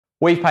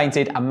We've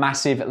painted a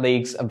massive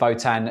Leagues of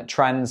Votann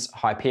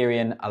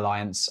Trans-Hyperian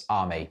Alliance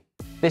army.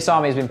 This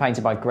army has been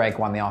painted by Greg,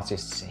 one of the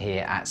artists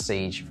here at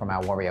Siege from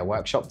our Warrior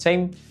Workshop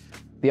team.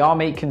 The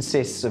army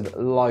consists of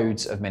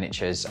loads of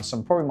miniatures,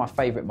 some probably my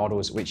favourite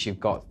models, which you've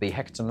got the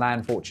Hekaton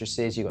Land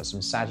Fortresses, you've got some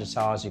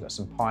Sagitaurs, you've got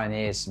some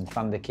Pioneers, some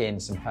Thunderkyn,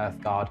 some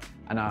Hearthguard,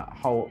 and a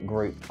whole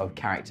group of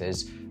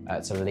characters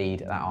to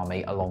lead that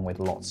army, along with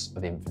lots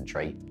of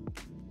infantry.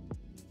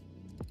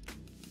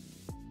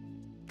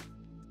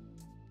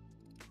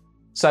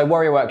 So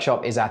Warrior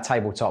Workshop is our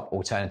tabletop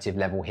alternative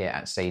level here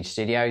at Siege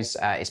Studios.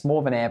 It's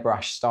more of an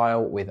airbrush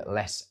style with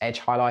less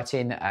edge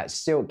highlighting,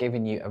 still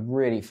giving you a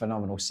really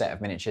phenomenal set of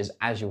miniatures,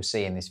 as you'll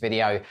see in this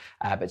video,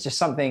 but just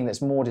something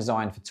that's more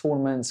designed for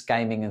tournaments,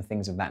 gaming and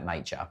things of that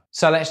nature.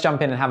 So let's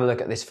jump in and have a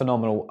look at this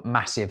phenomenal,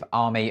 massive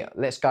army.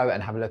 Let's go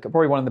and have a look at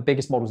probably one of the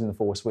biggest models in the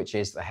force, which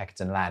is the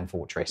Hekaton Land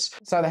Fortress.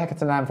 So the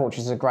Hekaton Land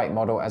Fortress is a great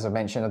model, as I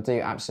mentioned. I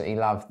do absolutely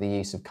love the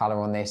use of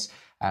colour on this.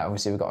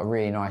 Obviously, we've got a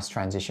really nice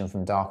transition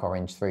from dark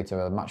orange through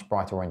to a much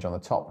brighter orange on the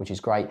top, which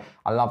is great.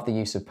 I love the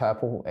use of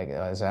purple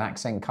as an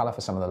accent colour for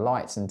some of the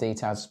lights and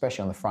details,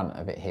 especially on the front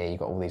of it here. You've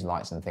got all these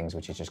lights and things,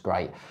 which is just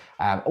great.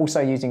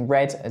 Also using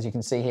red, as you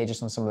can see here,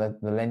 just on some of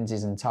the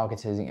lenses and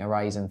targeting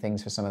arrays and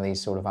things for some of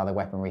these sort of other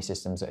weaponry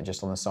systems that are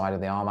just on the side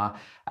of the armour.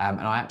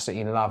 And I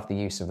absolutely love the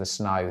use of the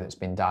snow that's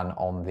been done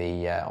on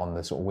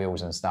the sort of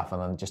wheels and stuff,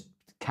 and I'm just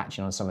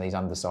catching on some of these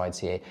undersides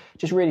here.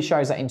 Just really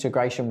shows that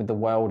integration with the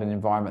world and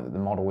environment that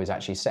the model is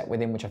actually set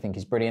within, which I think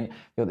is brilliant.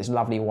 You've got this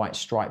lovely white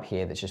stripe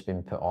here that's just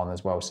been put on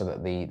as well, so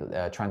that the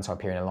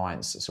Trans-Hyperian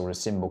Alliance sort of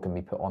symbol can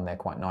be put on there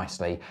quite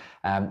nicely.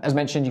 As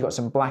mentioned, you've got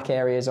some black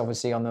areas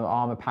obviously on the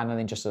armour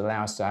paneling, just to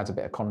allow us to add a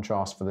bit of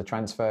contrast for the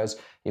transfers.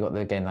 You've got,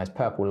 again, those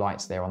purple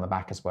lights there on the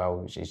back as well,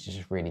 which is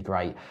just really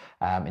great.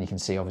 And you can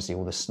see obviously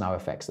all the snow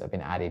effects that have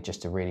been added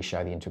just to really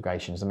show the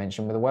integration, as I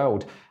mentioned, with the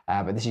world.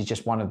 But this is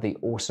just one of the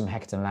awesome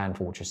Hekaton Land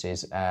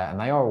Fortresses, and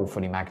they are all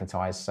fully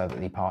magnetised so that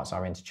the parts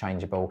are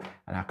interchangeable,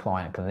 and our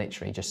client can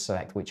literally just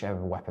select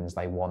whichever weapons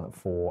they want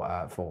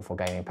for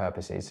gaming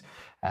purposes.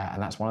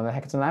 And that's one of the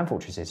Hekaton Land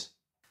Fortresses.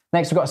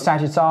 Next, we've got a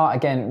Sagitaur.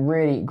 Again,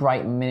 really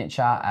great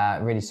miniature,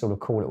 really sort of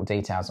cool little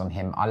details on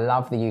him. I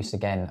love the use,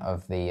 again,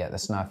 of the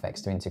snow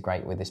effects to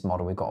integrate with this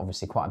model. We've got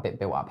obviously quite a bit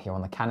built up here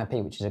on the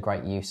canopy, which is a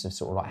great use of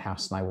sort of like how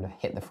snow would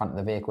hit the front of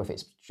the vehicle if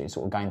it's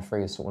sort of going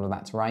through sort of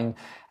that terrain.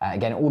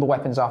 Again, all the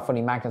weapons are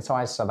fully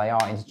magnetised, so they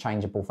are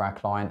interchangeable for our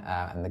client.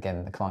 And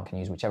again, the client can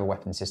use whichever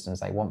weapon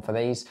systems they want for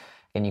these.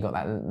 Again, you've got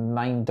that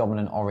main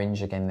dominant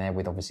orange again there,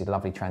 with obviously the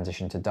lovely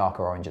transition to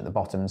darker orange at the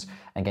bottoms.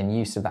 Again,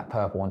 use of that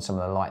purple on some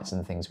of the lights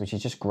and things, which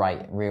is just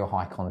great, real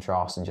high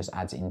contrast, and just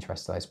adds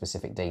interest to those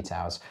specific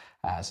details.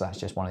 So that's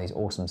just one of these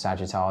awesome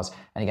Sagitaurs.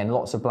 And again,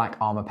 lots of black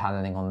armour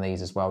paneling on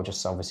these as well,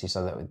 just obviously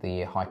so that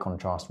the high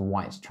contrast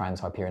white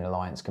Trans-Hyperian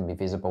Alliance can be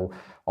visible,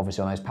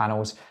 obviously, on those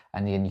panels.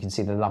 And again, you can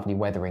see the lovely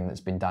weathering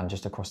that's been done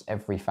just across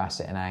every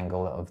facet and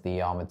angle of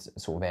the armoured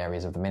sort of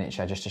areas of the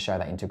miniature, just to show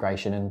that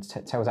integration and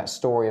tells that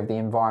story of the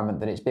environment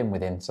that it's been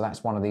within. So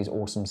that's one of these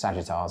awesome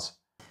Sagitaurs.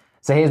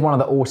 So here's one of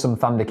the awesome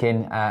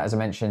Thunderkyn. As I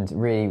mentioned,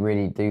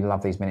 really do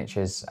love these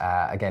miniatures.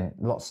 Again,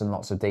 lots and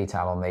lots of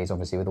detail on these,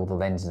 obviously with all the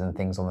lenses and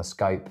things on the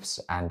scopes,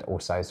 and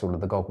also sort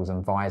of the goggles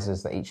and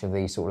visors that each of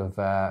these sort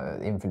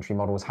of infantry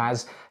models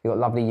has. You've got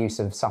lovely use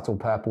of subtle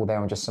purple there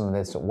on just some of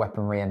the sort of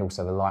weaponry, and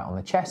also the light on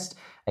the chest.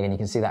 Again, you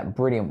can see that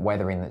brilliant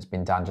weathering that's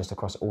been done just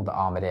across all the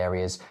armoured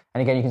areas.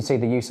 And again, you can see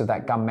the use of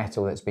that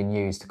gunmetal that's been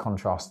used to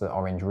contrast the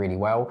orange really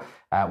well.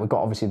 We've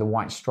got obviously the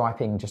white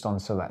striping just on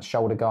sort of that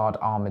shoulder guard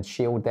armoured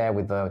shield there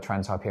with the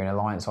Trans-Hyperian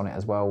Alliance on it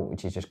as well,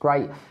 which is just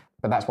great.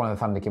 But that's one of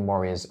the Thunderkyn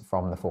Warriors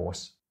from the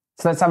Force.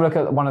 So let's have a look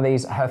at one of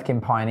these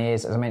Hearthkyn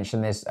Pioneers. As I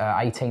mentioned, there's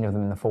 18 of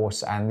them in the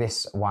force, and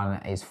this one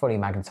is fully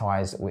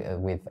magnetised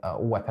with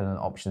all weapon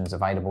options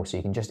available, so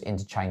you can just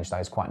interchange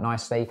those quite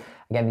nicely.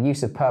 Again, the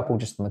use of purple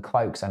just on the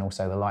cloaks and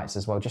also the lights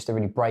as well, just to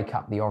really break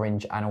up the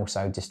orange and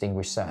also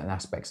distinguish certain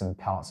aspects and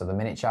parts of the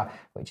miniature,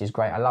 which is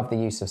great. I love the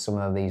use of some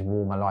of these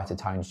warmer, lighter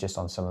tones just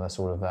on some of the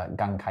sort of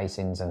gun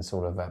casings and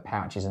sort of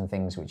pouches and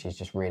things, which is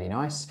just really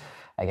nice.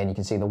 Again, you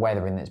can see the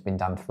weathering that's been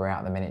done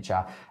throughout the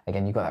miniature.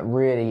 Again, you've got that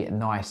really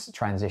nice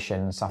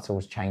transition, subtle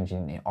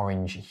changing the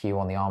orange hue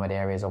on the armoured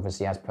areas,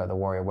 obviously as per the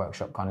Warrior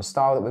Workshop kind of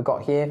style that we've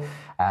got here,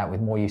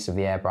 with more use of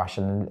the airbrush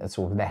and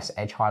sort of less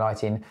edge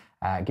highlighting.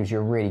 It gives you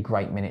a really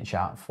great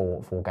miniature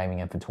for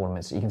gaming and for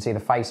tournaments. You can see the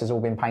face has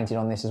all been painted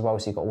on this as well,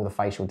 so you've got all the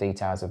facial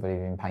details have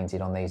been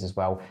painted on these as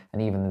well,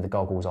 and even the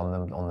goggles on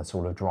them, on the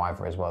sort of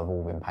driver as well, have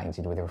all been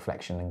painted with the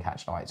reflection and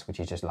catch lights, which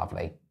is just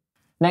lovely.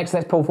 Next,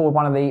 let's pull forward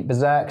one of the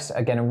Beserks.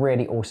 Again, a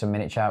really awesome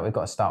miniature. We've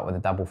got to start with a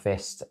double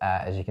fist,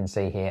 as you can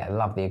see here. I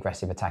love the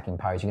aggressive attacking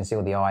pose. You can see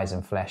all the eyes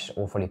and flesh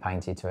all fully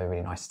painted to a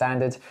really nice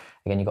standard.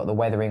 Again, you've got the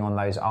weathering on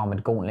those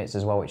armoured gauntlets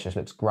as well, which just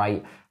looks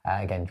great.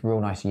 Again,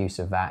 real nice use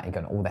of that. You've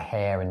got all the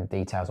hair and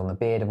details on the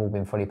beard have all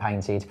been fully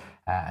painted.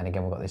 And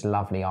again, we've got this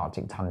lovely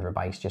Arctic tundra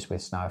base just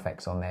with snow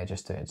effects on there,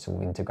 just to sort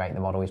of integrate the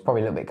model. It's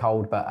probably a little bit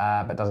cold, but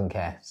doesn't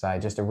care. So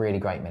just a really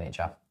great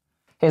miniature.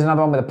 Here's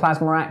another one with a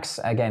plasma axe.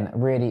 Again,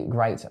 really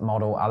great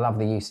model. I love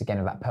the use again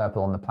of that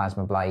purple on the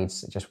plasma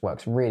blades. It just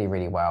works really,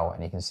 really well.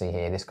 And you can see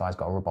here, this guy's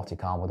got a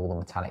robotic arm with all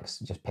the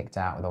metallics just picked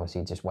out, with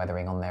obviously just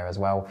weathering on there as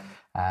well.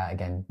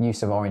 Again,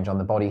 use of orange on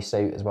the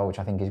bodysuit as well, which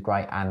I think is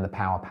great, and the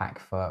power pack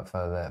for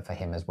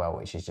him as well,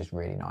 which is just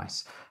really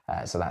nice.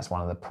 So that's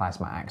one of the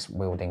plasma axe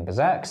wielding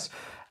berserks.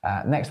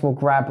 Next, we'll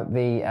grab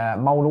the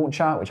mole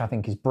launcher, which I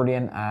think is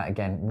brilliant.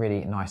 Again,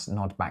 really nice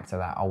nod back to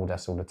that older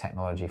sort of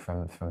technology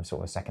from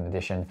sort of second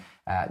edition.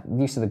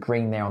 Use of the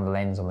green there on the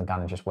lens on the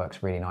gun just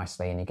works really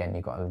nicely. And again,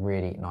 you've got a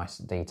really nice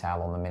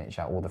detail on the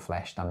miniature, all the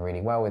flesh done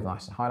really well with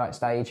nice highlight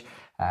stage.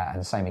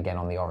 And the same again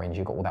on the orange,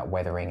 you've got all that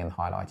weathering and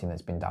highlighting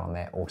that's been done on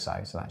there also.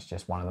 So that's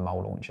just one of the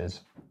mole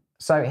launchers.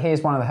 So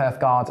here's one of the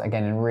Hearthguards,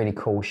 again in a really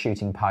cool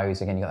shooting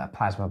pose. Again, you've got that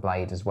plasma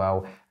blade as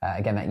well.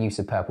 Again, that use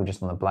of purple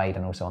just on the blade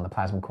and also on the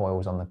plasma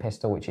coils on the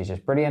pistol, which is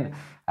just brilliant.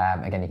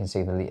 Again, you can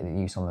see the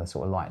use on the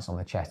sort of lights on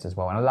the chest as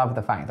well. And I love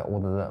the fact that all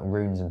the little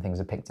runes and things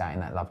are picked out in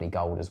that lovely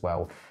gold as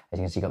well. As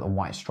you can see, you've got the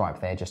white stripe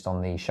there just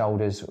on the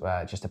shoulders,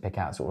 just to pick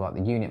out sort of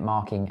like the unit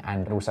marking,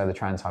 and also the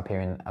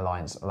Trans-Hyperian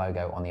Alliance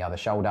logo on the other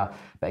shoulder.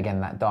 But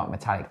again, that dark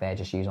metallic there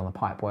just used on the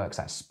pipeworks,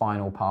 that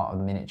spinal part of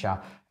the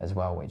miniature as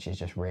well, which is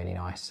just really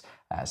nice.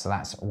 So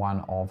that's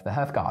one of the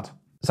Hearthguard.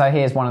 So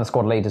here's one of the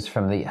squad leaders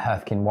from the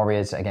Hearthkyn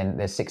Warriors. Again,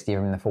 there's 60 of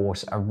them in the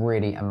force, a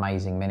really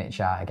amazing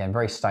miniature. Again,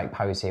 very stoic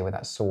pose here with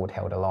that sword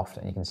held aloft,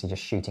 and you can see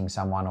just shooting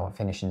someone or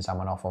finishing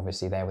someone off,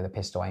 obviously there with a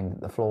pistol aimed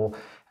at the floor.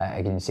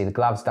 Again, you see the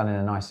gloves done in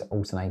a nice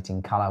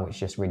alternating colour, which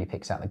just really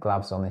picks out the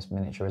gloves on this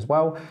miniature as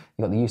well.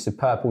 You've got the use of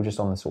purple just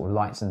on the sort of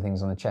lights and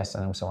things on the chest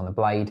and also on the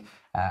blade.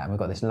 And we've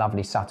got this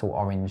lovely subtle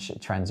orange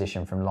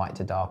transition from light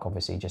to dark,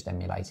 obviously just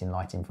emulating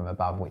lighting from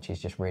above, which is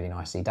just really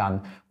nicely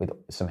done, with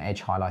some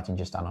edge highlighting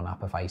just done on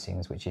upper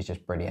facings, which is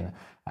just brilliant.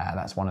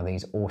 That's one of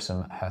these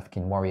awesome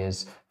Hearthkyn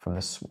Warriors from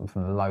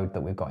the load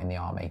that we've got in the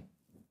army.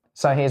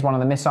 So here's one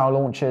of the missile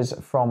launchers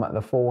from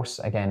the Force.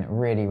 Again,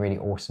 really, really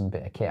awesome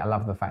bit of kit. I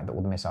love the fact that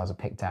all the missiles are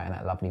picked out in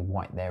that lovely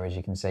white there, as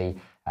you can see.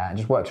 It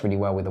just works really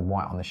well with the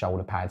white on the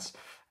shoulder pads,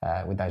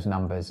 with those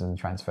numbers and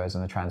transfers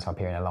and the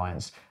Trans-Hyperian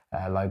Alliance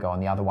logo on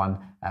the other one.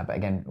 But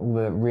again, all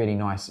the really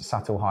nice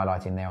subtle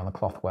highlighting there on the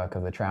cloth work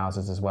of the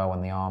trousers as well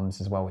and the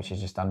arms as well, which is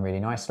just done really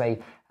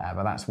nicely.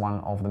 But that's one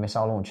of the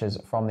missile launchers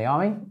from the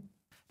army.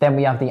 Then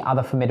we have the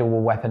other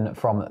formidable weapon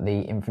from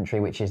the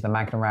infantry, which is the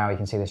Magna Rail. You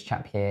can see this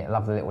chap here. I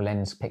love the little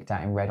lens picked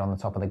out in red on the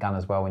top of the gun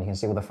as well. And you can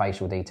see all the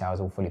facial details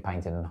all fully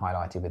painted and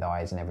highlighted with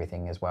eyes and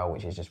everything as well,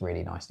 which is just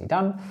really nicely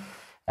done.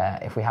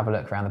 If we have a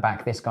look around the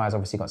back, this guy's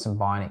obviously got some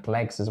bionic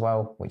legs as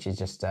well, which is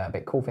just a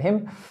bit cool for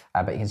him.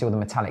 But you can see all the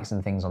metallics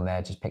and things on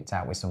there just picked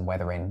out with some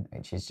weathering,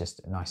 which is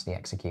just nicely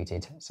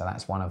executed. So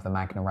that's one of the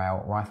Magna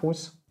Rail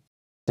rifles.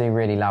 Do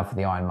really love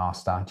the Iron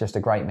Master, just a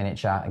great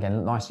miniature.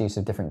 Again, nice use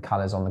of different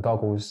colours on the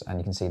goggles, and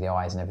you can see the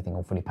eyes and everything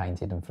all fully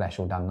painted and flesh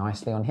all done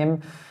nicely on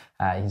him.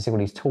 You can see all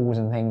these tools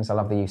and things. I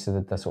love the use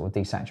of the sort of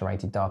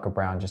desaturated darker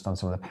brown just on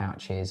some of the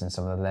pouches and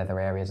some of the leather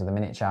areas of the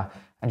miniature,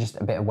 and just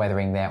a bit of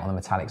weathering there on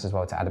the metallics as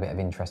well to add a bit of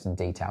interest and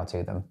detail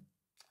to them.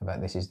 But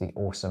this is the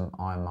awesome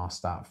Iron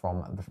Master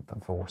from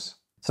the Force.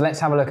 So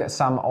let's have a look at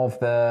some of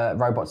the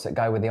robots that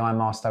go with the Iron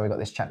Master. We've got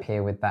this chap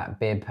here with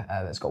that bib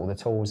that's got all the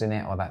tools in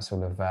it, or that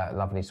sort of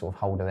lovely sort of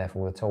holder there for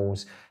all the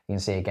tools. You can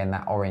see again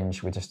that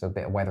orange with just a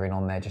bit of weathering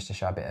on there just to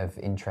show a bit of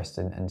interest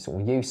and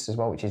sort of use as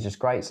well, which is just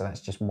great. So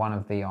that's just one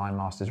of the Iron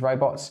Master's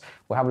robots.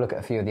 We'll have a look at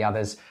a few of the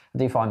others. I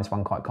do find this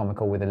one quite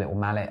comical with a little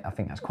mallet. I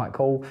think that's quite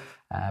cool,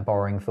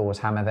 borrowing Thor's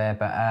hammer there,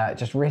 but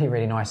just really,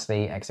 really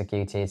nicely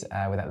executed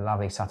with that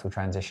lovely subtle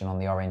transition on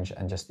the orange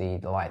and just the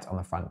light on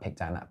the front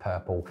picked out in that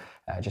purple,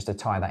 just to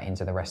tie that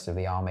into the rest of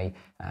the army,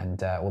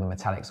 and all the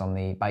metallics on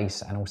the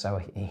base, and also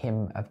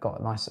him have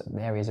got nice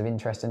areas of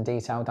interest and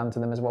detail done to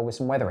them as well with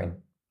some weathering.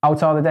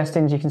 Ultar the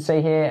Destined, you can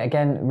see here,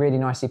 again, really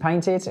nicely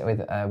painted with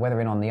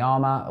weathering on the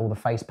armour, all the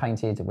face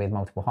painted with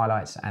multiple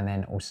highlights, and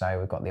then also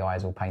we've got the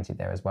eyes all painted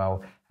there as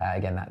well.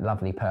 Again, that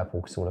lovely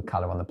purple sort of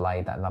colour on the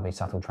blade, that lovely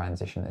subtle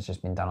transition that's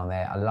just been done on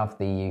there. I love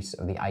the use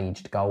of the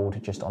aged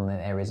gold just on the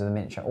areas of the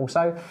miniature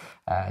also,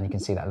 and you can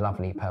see that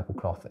lovely purple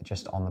cloth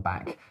just on the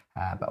back,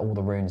 but all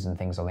the runes and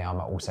things on the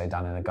armour also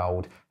done in a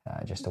gold,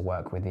 just to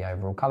work with the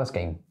overall colour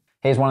scheme.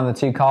 Here's one of the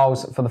two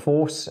Kahls for the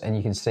Force, and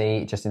you can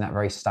see just in that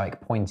very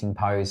stoic pointing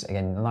pose,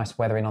 again, nice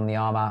weathering on the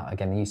armour,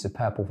 again, the use of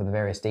purple for the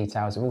various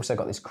details. We've also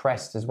got this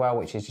crest as well,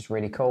 which is just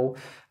really cool.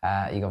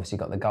 You've obviously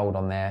got the gold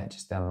on there,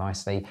 just done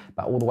nicely,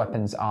 but all the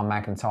weapons are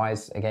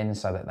magnetised, again,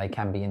 so that they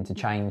can be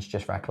interchanged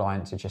just for our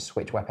client to just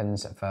switch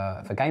weapons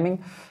for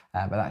gaming.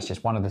 But that's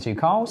just one of the two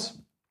Kahls.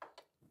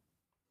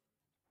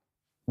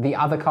 The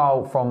other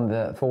Kahl from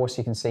the Force,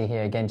 you can see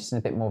here, again, just in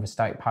a bit more of a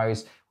stoic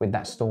pose with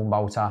that Storm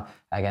Bolter.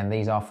 Again,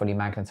 these are fully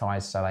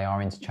magnetised, so they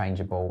are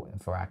interchangeable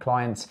for our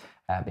clients.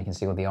 But you can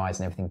see all the eyes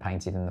and everything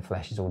painted, and the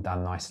flesh is all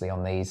done nicely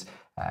on these.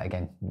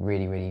 Again,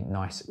 really, really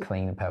nice,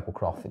 clean purple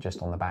cloth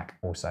just on the back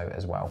also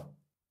as well.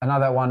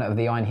 Another one of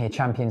the Einhyr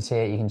Champions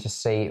here, you can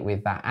just see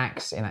with that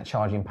axe in that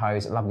charging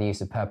pose. Lovely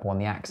use of purple on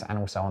the axe and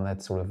also on the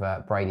sort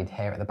of braided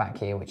hair at the back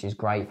here, which is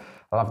great.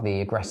 I love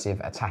the aggressive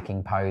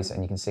attacking pose,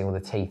 and you can see all the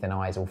teeth and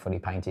eyes all fully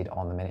painted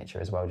on the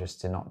miniature as well, just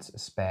to not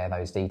spare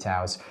those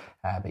details.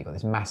 But you've got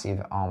this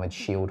massive armoured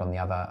shield on the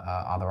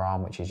other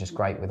arm, which is just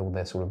great with all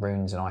the sort of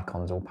runes and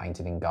icons all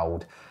painted in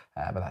gold.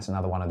 But that's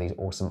another one of these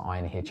awesome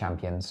Einhyr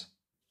Champions.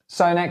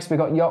 So next we've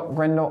got Yoht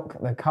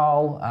Grendok, the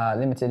Kahl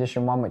limited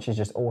edition one, which is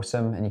just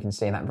awesome. And you can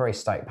see in that very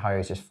stoic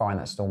pose, just firing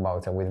that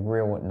Stormbolter with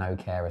real no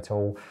care at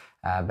all.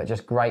 But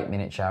just great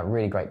miniature,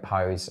 really great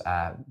pose.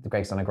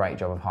 Greg's done a great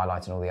job of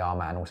highlighting all the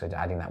armour and also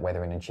adding that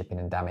weathering and chipping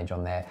and damage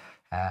on there.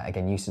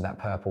 Again, use of that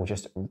purple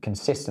just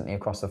consistently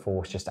across the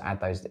force, just to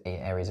add those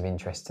areas of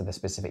interest to the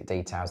specific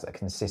details that are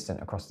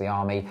consistent across the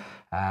army,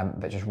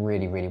 but just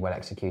really, really well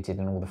executed,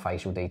 and all the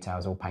facial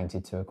details all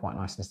painted to a quite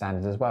nice and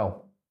standard as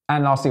well.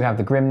 And lastly, we have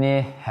the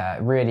Grimnyr,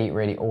 really,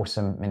 really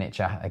awesome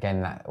miniature.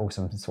 Again, that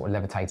awesome sort of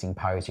levitating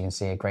pose. You can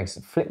see Greg's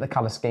flipped the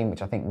colour scheme,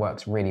 which I think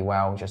works really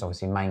well. Just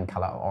obviously main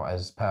colour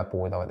as purple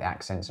with all the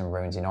accents and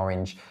runes in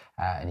orange.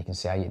 And you can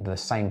see the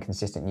same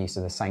consistent use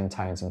of the same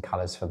tones and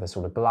colours for the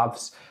sort of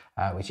gloves,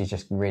 which is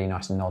just really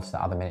nice nods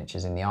to other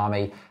miniatures in the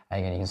army. And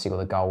again, you can see all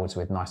the golds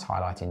with nice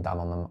highlighting done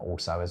on them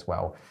also as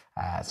well.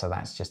 So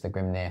that's just the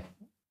Grimnyr.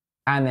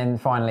 And then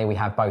finally, we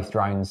have both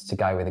drones to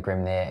go with the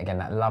Grimnyr. Again,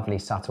 that lovely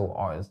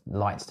subtle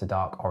light to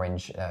dark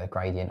orange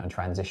gradient and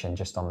transition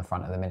just on the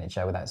front of the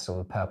miniature with that sort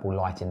of purple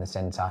light in the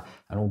centre,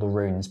 and all the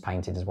runes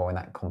painted as well in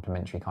that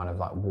complementary kind of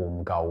like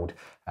warm gold,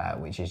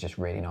 which is just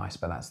really nice.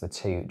 But that's the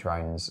two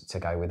drones to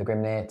go with the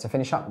Grimnyr to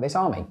finish up this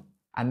army.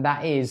 And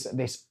that is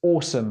this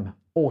awesome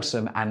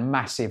and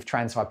massive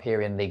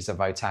Trans-Hyperian Leagues of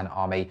Votann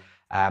army.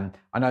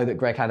 I know that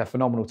Greg had a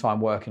phenomenal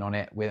time working on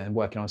it and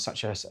working on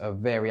such a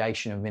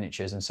variation of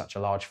miniatures and such a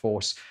large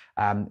force.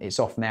 It's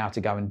off now to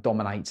go and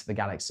dominate the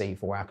galaxy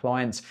for our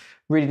clients.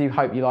 Really do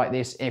hope you like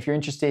this. If you're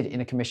interested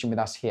in a commission with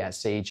us here at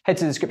Siege, head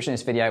to the description of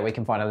this video where you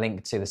can find a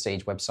link to the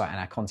Siege website and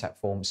our contact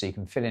form so you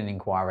can fill in an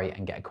inquiry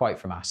and get a quote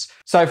from us.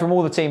 So from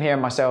all the team here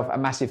and myself, a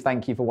massive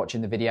thank you for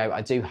watching the video.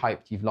 I do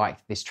hope you've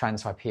liked this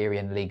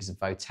Trans-Hyperian Leagues of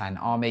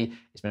Votann army.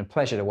 It's been a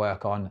pleasure to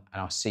work on,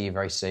 and I'll see you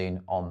very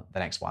soon on the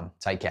next one.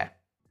 Take care.